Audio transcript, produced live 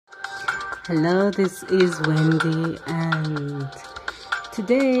Hello, this is Wendy, and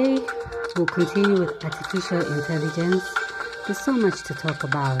today we'll continue with artificial intelligence. There's so much to talk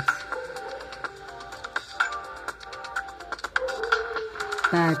about.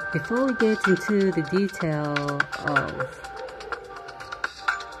 But before we get into the detail of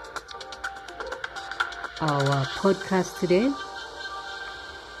our podcast today,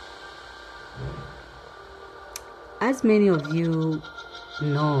 as many of you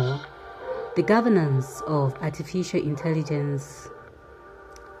know, the governance of artificial intelligence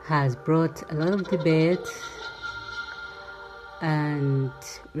has brought a lot of debate and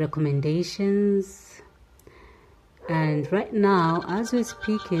recommendations. And right now, as we're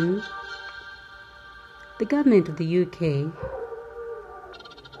speaking, the government of the UK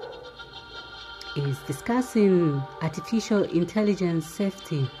is discussing artificial intelligence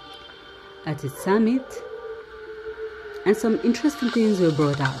safety at its summit, and some interesting things were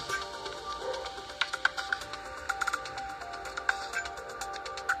brought out.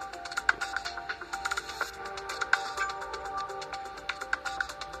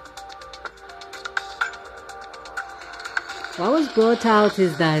 What was brought out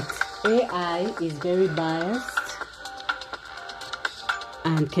is that AI is very biased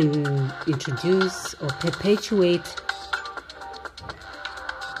and can introduce or perpetuate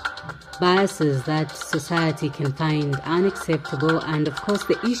biases that society can find unacceptable. And of course,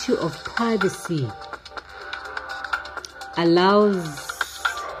 the issue of privacy allows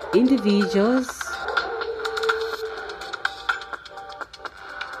individuals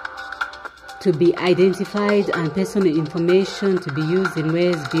to be identified and personal information to be used in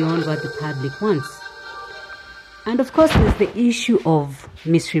ways beyond what the public wants. And of course, there's the issue of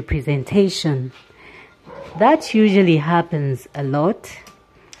misrepresentation. That usually happens a lot.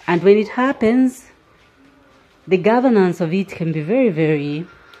 And when it happens, the governance of it can be very, very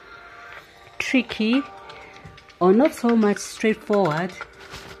tricky or not so much straightforward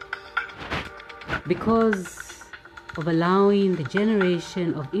because of allowing the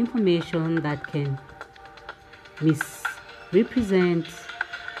generation of information that can misrepresent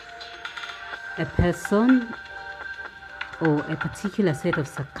a person or a particular set of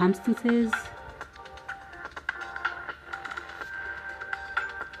circumstances.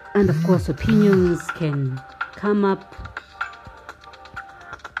 And of course, opinions can come up,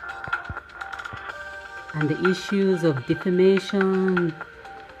 and the issues of defamation,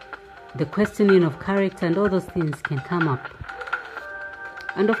 the questioning of character, and all those things can come up.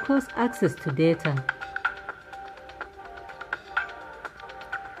 And of course, access to data.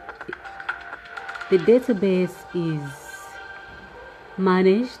 The database is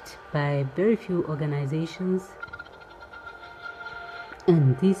managed by very few organizations,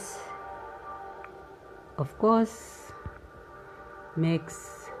 and this, of course,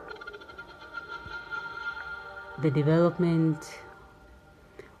 makes the development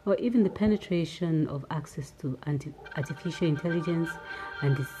or even the penetration of access to artificial intelligence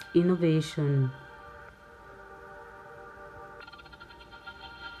and its innovation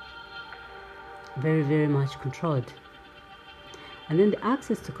very, very much controlled. And then the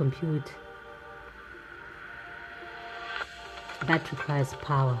access to compute, that requires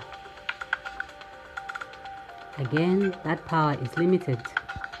power. Again, that power is limited.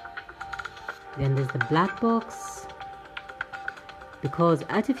 Then there's the black box, because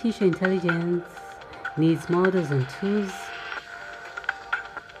artificial intelligence needs models and tools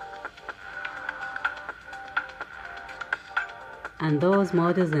and those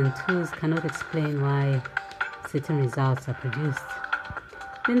models and tools cannot explain why certain results are produced.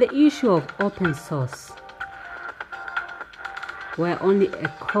 Then the issue of open source, where only a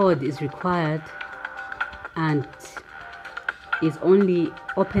code is required and is only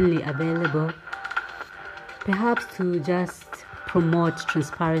openly available, perhaps to just promote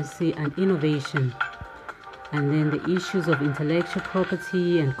transparency and innovation. And then the issues of intellectual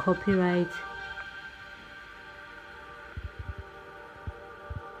property and copyright.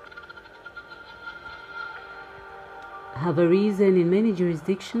 Have a reason in many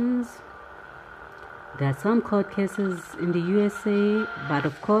jurisdictions. There are some court cases in the USA, but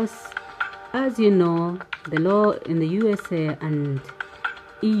of course, as you know, the law in the USA and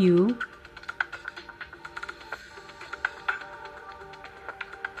EU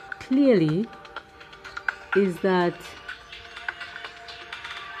clearly is that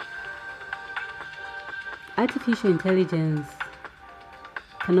artificial intelligence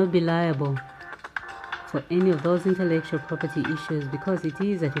cannot be liable for any of those intellectual property issues because it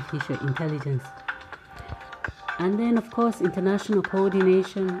is artificial intelligence. And then, of course, international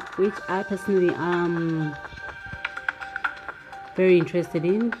coordination, which I personally am very interested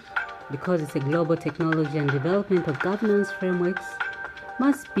in, because it's a global technology, and development of governance frameworks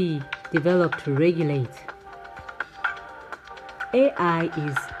must be developed to regulate. AI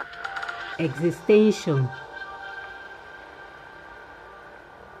is existential,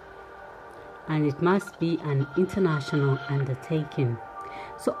 and it must be an international undertaking.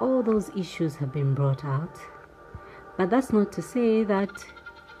 So all those issues have been brought out, but that's not to say that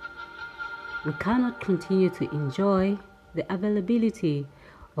we cannot continue to enjoy the availability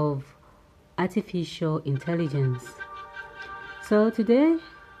of artificial intelligence. So today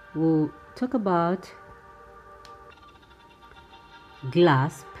we'll talk about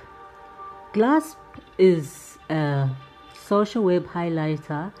GLASP. GLASP is a social web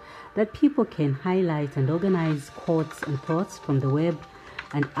highlighter that people can highlight and organize quotes and thoughts from the web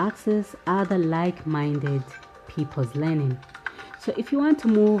and access other like-minded people's learning. So if you want to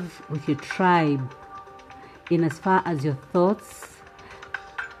move with your tribe in as far as your thoughts,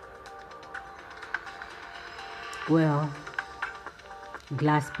 well,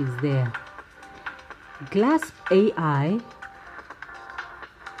 GLASP is there. GLASP AI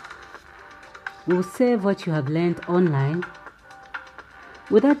will save what you have learned online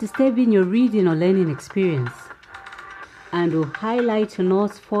without disturbing your reading or learning experience, and will highlight your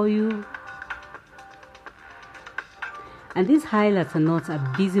notes for you. And these highlights and notes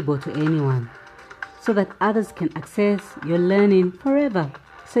are visible to anyone so that others can access your learning forever.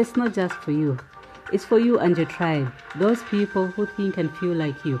 So it's not just for you, it's for you and your tribe, those people who think and feel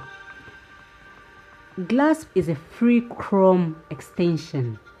like you. GLASP is a free Chrome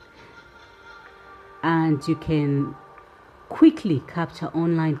extension, and you can quickly capture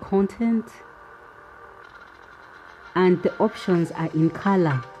online content, and the options are in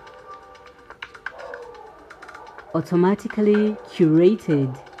color, automatically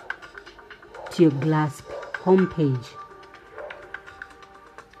curated to your GLASP homepage.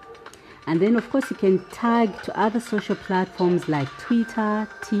 And then of course you can tag to other social platforms like Twitter,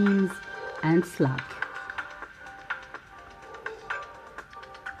 Teams, and Slack.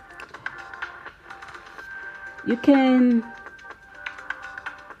 You can,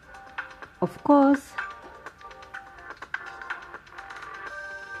 of course,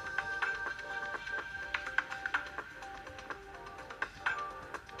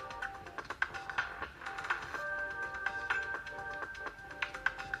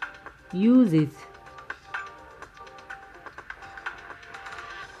 use it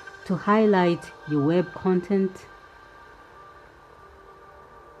to highlight your web content,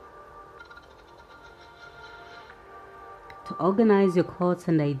 to organize your thoughts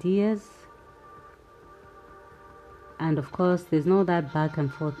and ideas, and of course there's no that back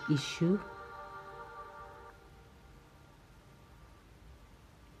and forth issue.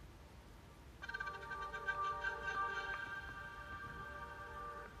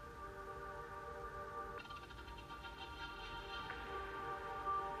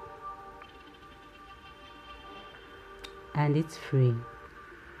 And it's free.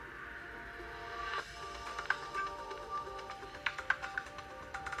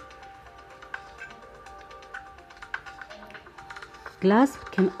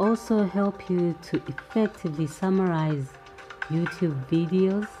 GLASP can also help you to effectively summarize YouTube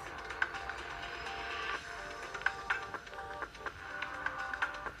videos,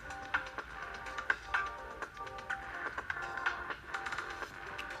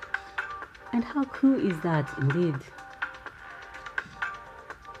 and how cool is that indeed?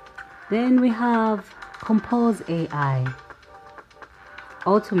 Then we have Compose AI,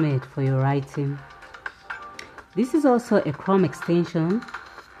 Automate for your writing. This is also a Chrome extension,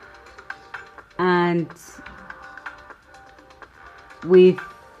 and with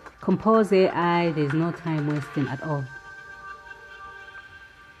Compose AI there's no time wasting at all.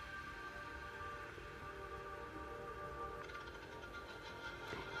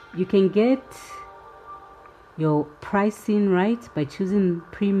 You can get your pricing right by choosing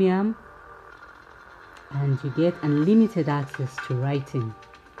premium, and you get unlimited access to writing.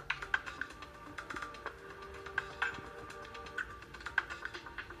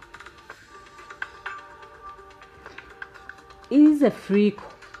 It is a free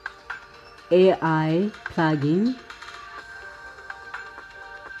AI plugin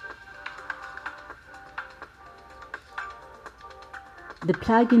The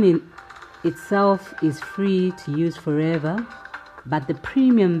plugin in itself is free to use forever, but the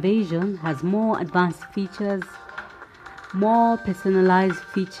premium version has more advanced features, more personalized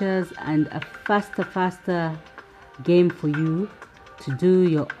features, and a faster game for you to do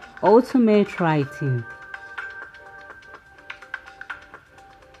your ultimate writing.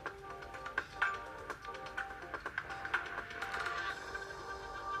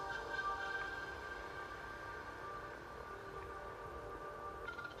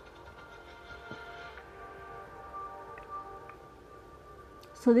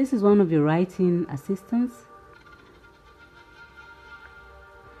 So this is one of your writing assistants,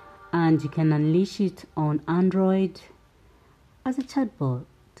 and you can unleash it on Android as a chatbot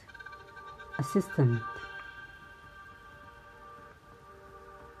assistant.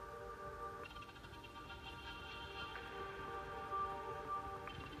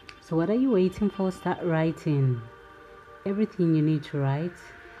 So what are you waiting for? Start writing everything you need to write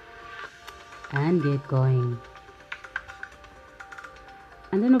and get going.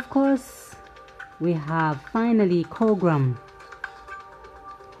 And then of course we have finally Cogram.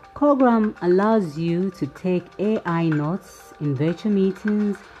 Cogram allows you to take AI notes in virtual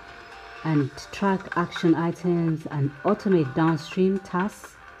meetings and track action items and automate downstream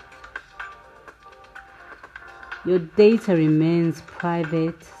tasks. Your data remains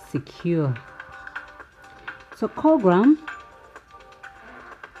private, secure. So Cogram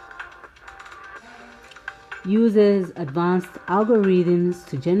uses advanced algorithms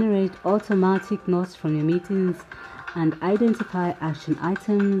to generate automatic notes from your meetings and identify action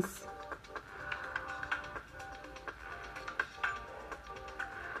items.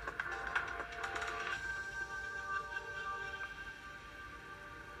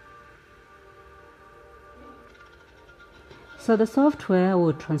 So the software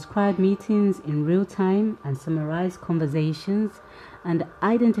will transcribe meetings in real time and summarize conversations and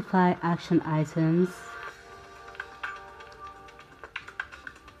identify action items.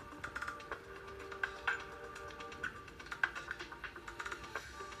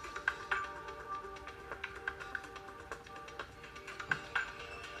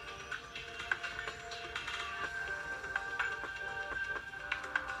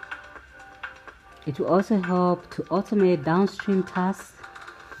 It will also help to automate downstream tasks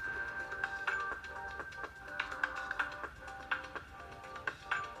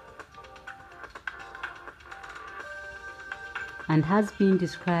and has been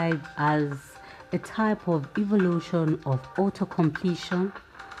described as a type of evolution of auto-completion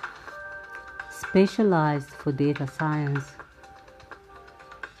specialized for data science.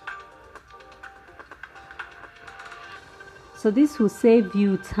 So this will save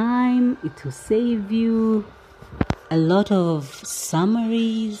you time, it will save you a lot of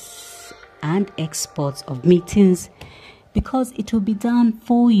summaries and exports of meetings because it will be done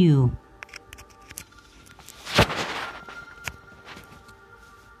for you.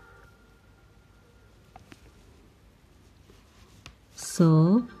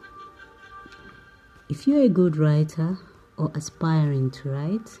 So, if you're a good writer or aspiring to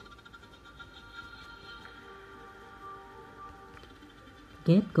write,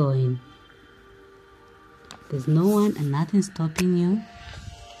 get going. There's no one and nothing stopping you.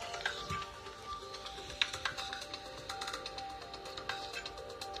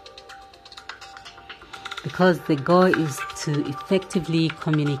 Because the goal is to effectively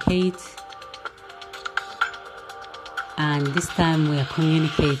communicate, and this time we are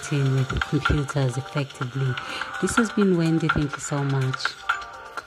communicating with the computers effectively. This has been Wendy. Thank you so much.